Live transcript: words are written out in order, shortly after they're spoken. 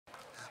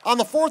On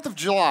the 4th of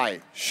July,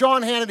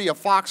 Sean Hannity of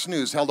Fox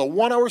News held a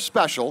 1-hour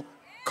special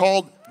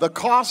called The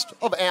Cost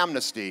of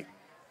Amnesty.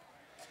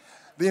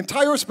 The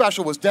entire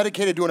special was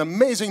dedicated to an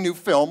amazing new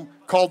film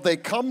called They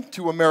Come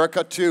to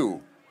America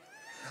Too.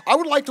 I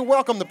would like to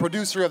welcome the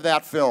producer of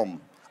that film,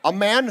 a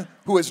man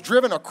who has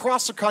driven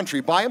across the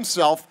country by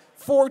himself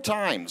 4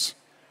 times,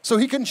 so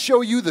he can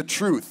show you the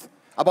truth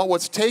about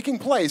what's taking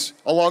place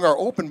along our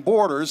open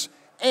borders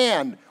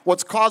and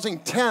what's causing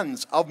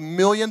tens of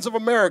millions of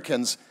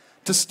Americans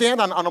to stand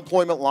on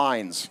unemployment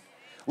lines.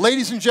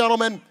 Ladies and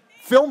gentlemen,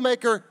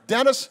 filmmaker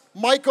Dennis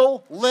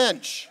Michael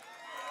Lynch.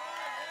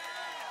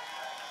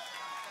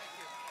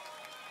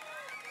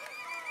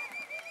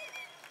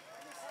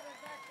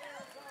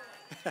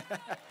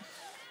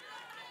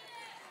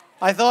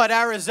 I thought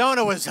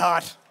Arizona was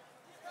hot.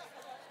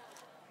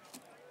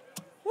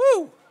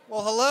 Woo!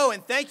 Well, hello,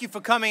 and thank you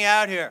for coming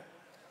out here.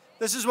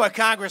 This is what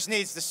Congress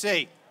needs to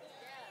see.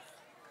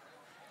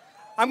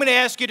 I'm going to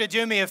ask you to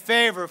do me a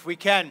favor if we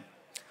can.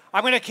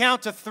 I'm going to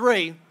count to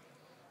 3,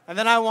 and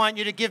then I want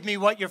you to give me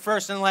what your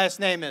first and last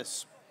name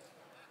is.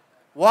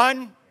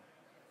 1,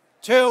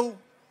 2,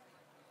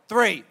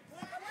 3.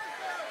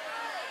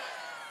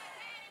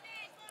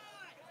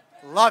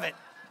 Love it.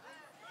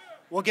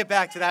 We'll get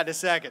back to that in a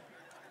second.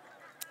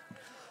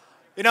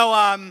 You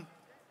know,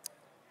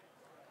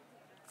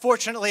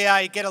 fortunately,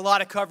 I get a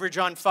lot of coverage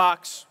on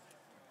Fox,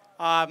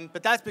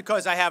 but that's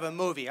because I have a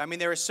movie. I mean,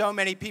 there are so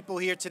many people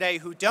here today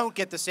who don't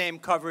get the same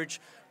coverage,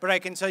 but I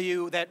can tell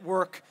you that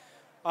work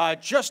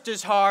just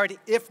as hard,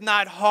 if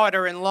not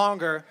harder and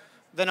longer,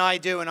 than I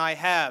do and I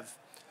have.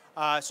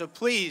 So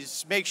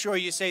please make sure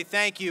you say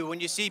thank you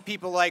when you see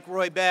people like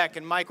Roy Beck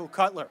and Michael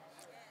Cutler.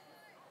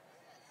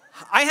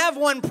 I have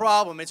one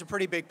problem. It's a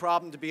pretty big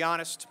problem, to be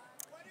honest.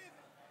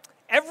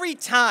 Every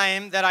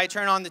time that I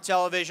turn on the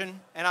television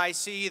and I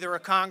see either a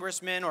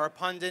congressman or a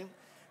pundit,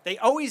 they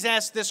always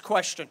ask this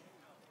question: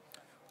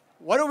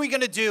 what are we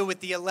going to do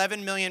with the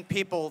 11 million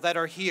people that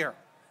are here?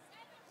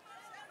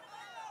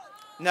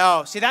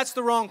 No, see, that's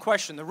the wrong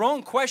question. The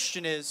wrong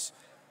question is,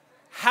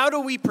 how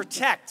do we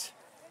protect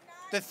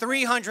the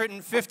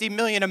 350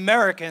 million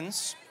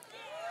Americans,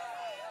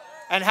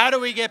 and how do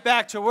we get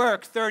back to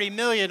work 30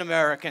 million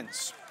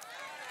Americans?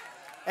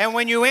 And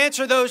when you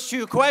answer those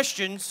 2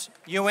 questions,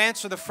 you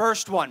answer the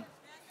first one.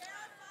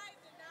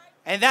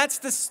 And that's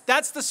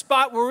the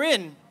spot we're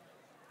in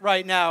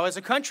right now as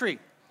a country,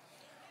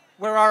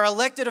 where our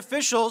elected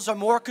officials are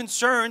more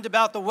concerned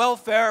about the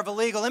welfare of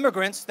illegal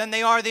immigrants than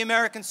they are the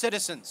American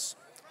citizens.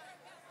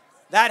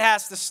 That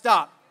has to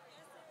stop.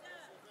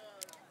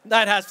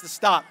 That has to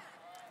stop.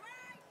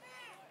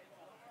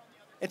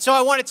 And so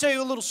I want to tell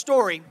you a little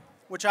story,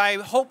 which I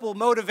hope will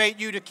motivate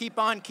you to keep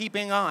on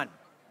keeping on.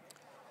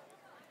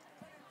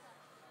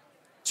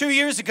 2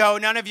 years ago,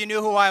 none of you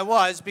knew who I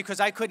was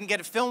because I couldn't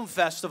get a film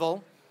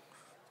festival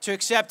to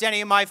accept any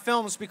of my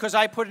films because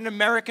I put an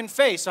American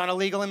face on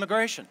illegal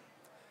immigration.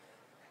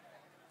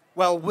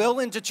 Well, will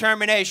and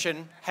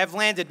determination have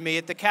landed me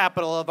at the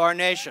capital of our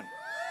nation.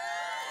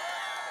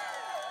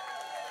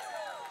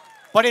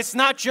 But it's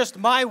not just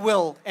my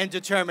will and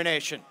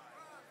determination.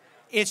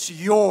 It's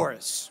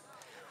yours.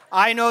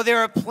 I know there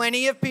are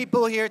plenty of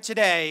people here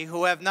today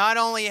who have not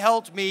only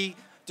helped me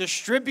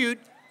distribute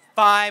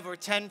 5 or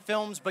 10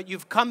 films, but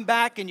you've come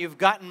back and you've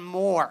gotten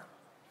more.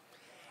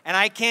 And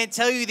I can't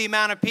tell you the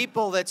amount of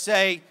people that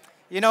say,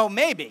 you know,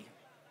 maybe,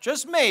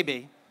 just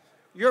maybe,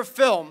 your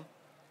film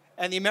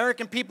and the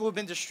American people who've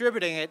been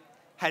distributing it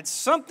had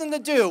something to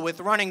do with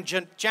running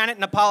Janet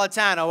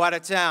Napolitano out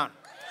of town.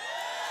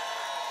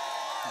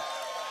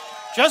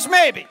 Just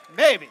maybe,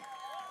 maybe.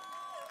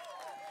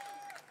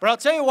 But I'll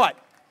tell you what,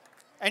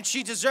 and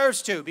she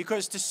deserves to,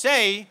 because to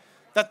say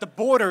that the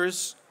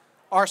borders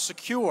are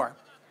secure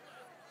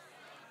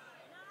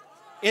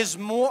is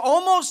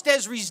almost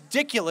as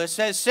ridiculous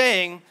as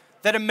saying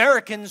that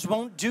Americans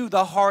won't do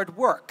the hard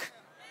work.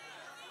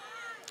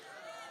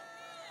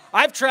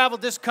 I've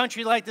traveled this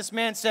country, like this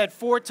man said,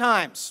 4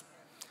 times.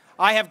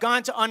 I have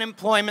gone to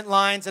unemployment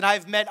lines, and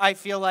I've met, I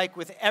feel like,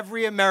 with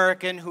every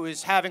American who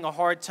is having a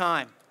hard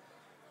time.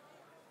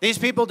 These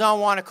people don't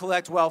want to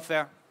collect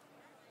welfare.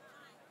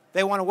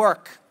 They want to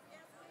work.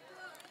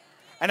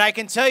 And I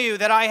can tell you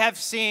that I have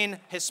seen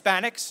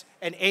Hispanics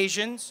and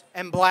Asians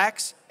and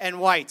blacks and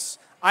whites.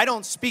 I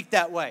don't speak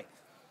that way.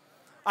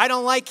 I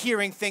don't like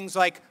hearing things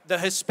like the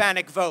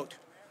Hispanic vote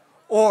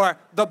or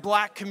the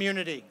black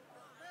community.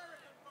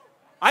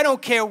 I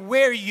don't care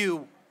where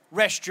you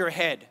rest your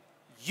head.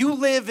 You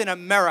live in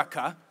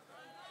America,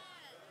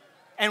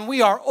 and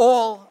we are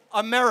all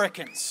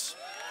Americans.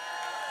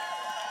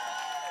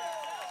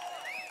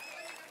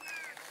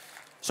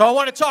 So I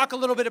want to talk a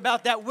little bit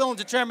about that will and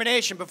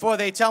determination before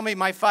they tell me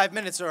my 5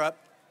 minutes are up.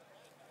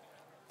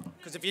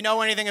 Because if you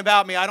know anything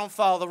about me, I don't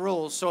follow the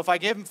rules. So if I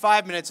give them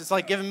 5 minutes, it's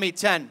like giving me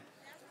 10.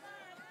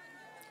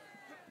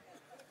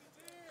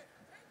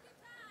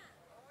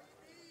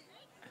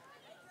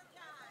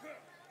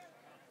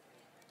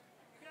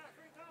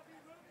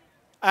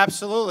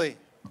 Absolutely.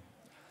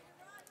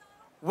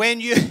 When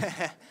you...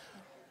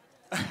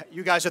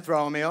 You guys are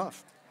throwing me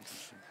off.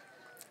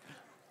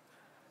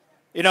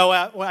 You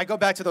know, when I go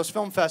back to those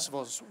film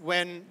festivals,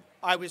 when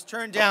I was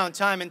turned down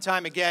time and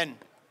time again,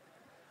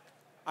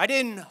 I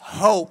didn't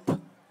hope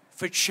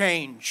for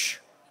change.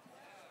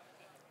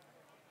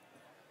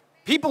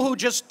 People who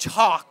just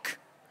talk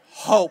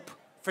hope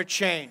for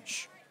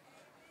change.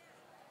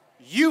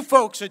 You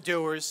folks are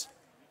doers.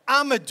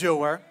 I'm a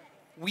doer.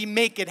 We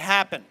make it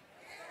happen.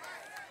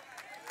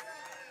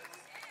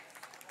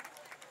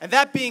 And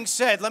that being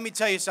said, let me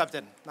tell you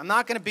something. I'm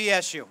not going to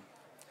BS you.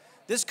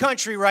 This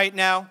country right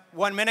now,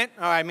 1 minute?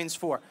 All right, means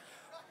 4.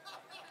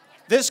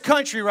 This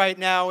country right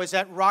now is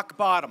at rock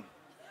bottom.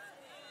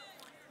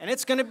 And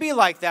it's going to be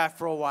like that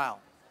for a while.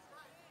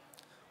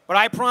 But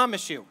I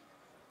promise you,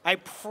 I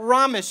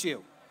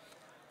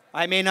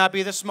may not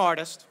be the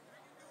smartest,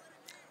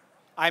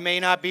 I may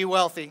not be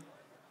wealthy,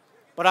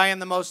 but I am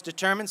the most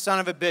determined son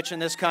of a bitch in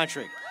this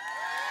country.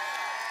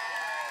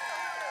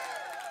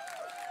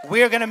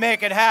 We are going to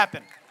make it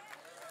happen.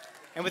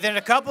 And within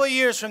a couple of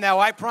years from now,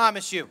 I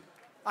promise you,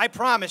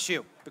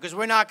 because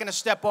we're not going to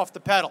step off the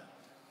pedal.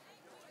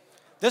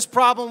 This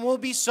problem will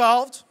be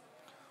solved.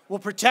 We'll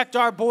protect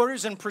our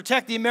borders and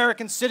protect the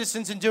American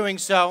citizens in doing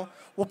so.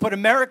 We'll put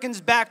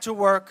Americans back to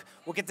work.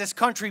 We'll get this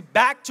country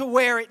back to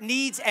where it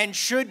needs and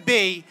should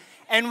be.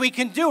 And we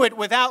can do it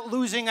without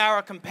losing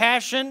our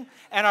compassion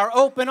and our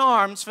open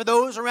arms for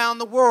those around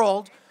the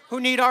world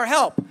who need our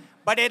help.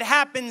 But it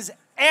happens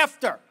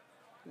after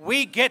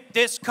we get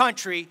this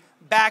country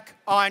back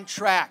on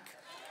track.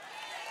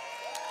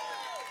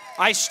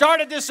 I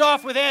started this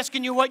off with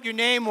asking you what your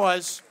name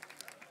was.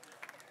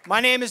 My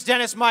name is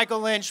Dennis Michael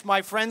Lynch.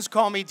 My friends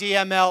call me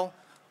DML.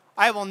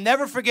 I will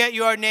never forget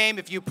your name.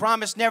 If you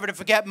promise never to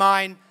forget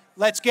mine,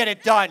 let's get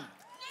it done.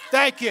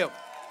 Thank you.